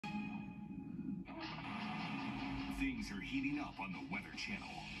Things are heating up on the Weather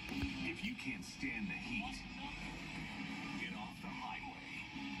Channel. If you can't stand the heat, get off the highway.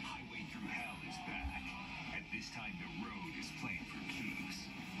 Highway Through Hell is back. At this time, the road is playing for keeps.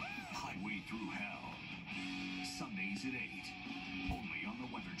 Highway Through Hell. Sundays at 8. Only on the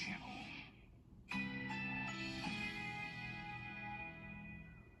Weather Channel.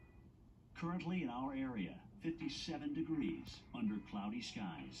 Currently in our area, 57 degrees under cloudy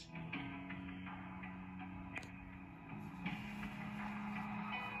skies.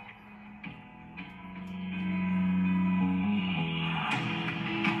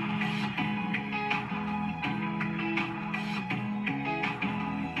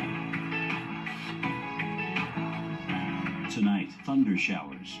 Tonight, thunder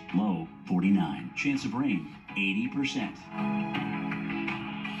showers, low 49. Chance of rain, 80%.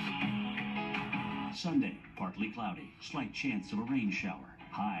 Sunday, partly cloudy, slight chance of a rain shower,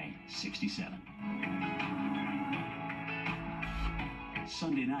 high 67.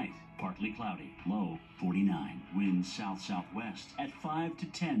 Sunday night, partly cloudy, low 49. Winds south-southwest at 5 to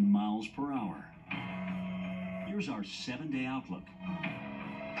 10 miles per hour. Here's our 7-day outlook.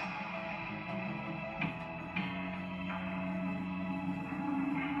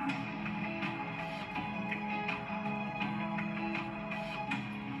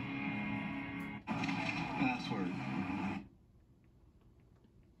 Password.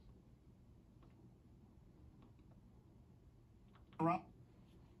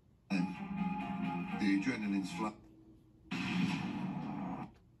 The adrenaline's flow.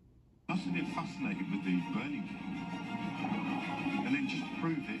 Must have been fascinated with the burning thing. And then just to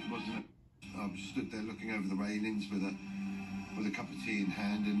prove it, wasn't it? I stood there looking over the railings with a cup of tea in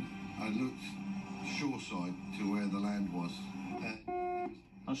hand, and I looked shoreside to where the land was.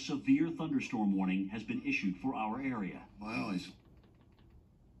 A severe thunderstorm warning has been issued for our area. My eyes.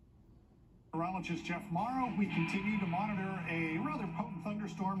 Meteorologist Jeff Morrow, we continue to monitor a rather potent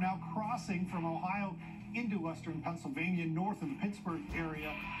thunderstorm now crossing from Ohio into western Pennsylvania, north of the Pittsburgh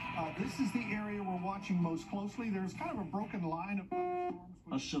area. This is the area we're watching most closely. There's kind of a broken line of thunderstorms.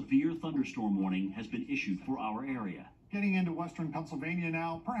 A severe thunderstorm warning has been issued for our area. Getting into western Pennsylvania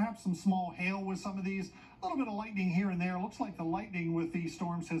now, perhaps some small hail with some of these, a little bit of lightning here and there. Looks like the lightning with these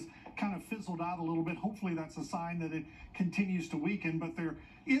storms has kind of fizzled out a little bit. Hopefully that's a sign that it continues to weaken, but there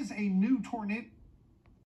is a new tornado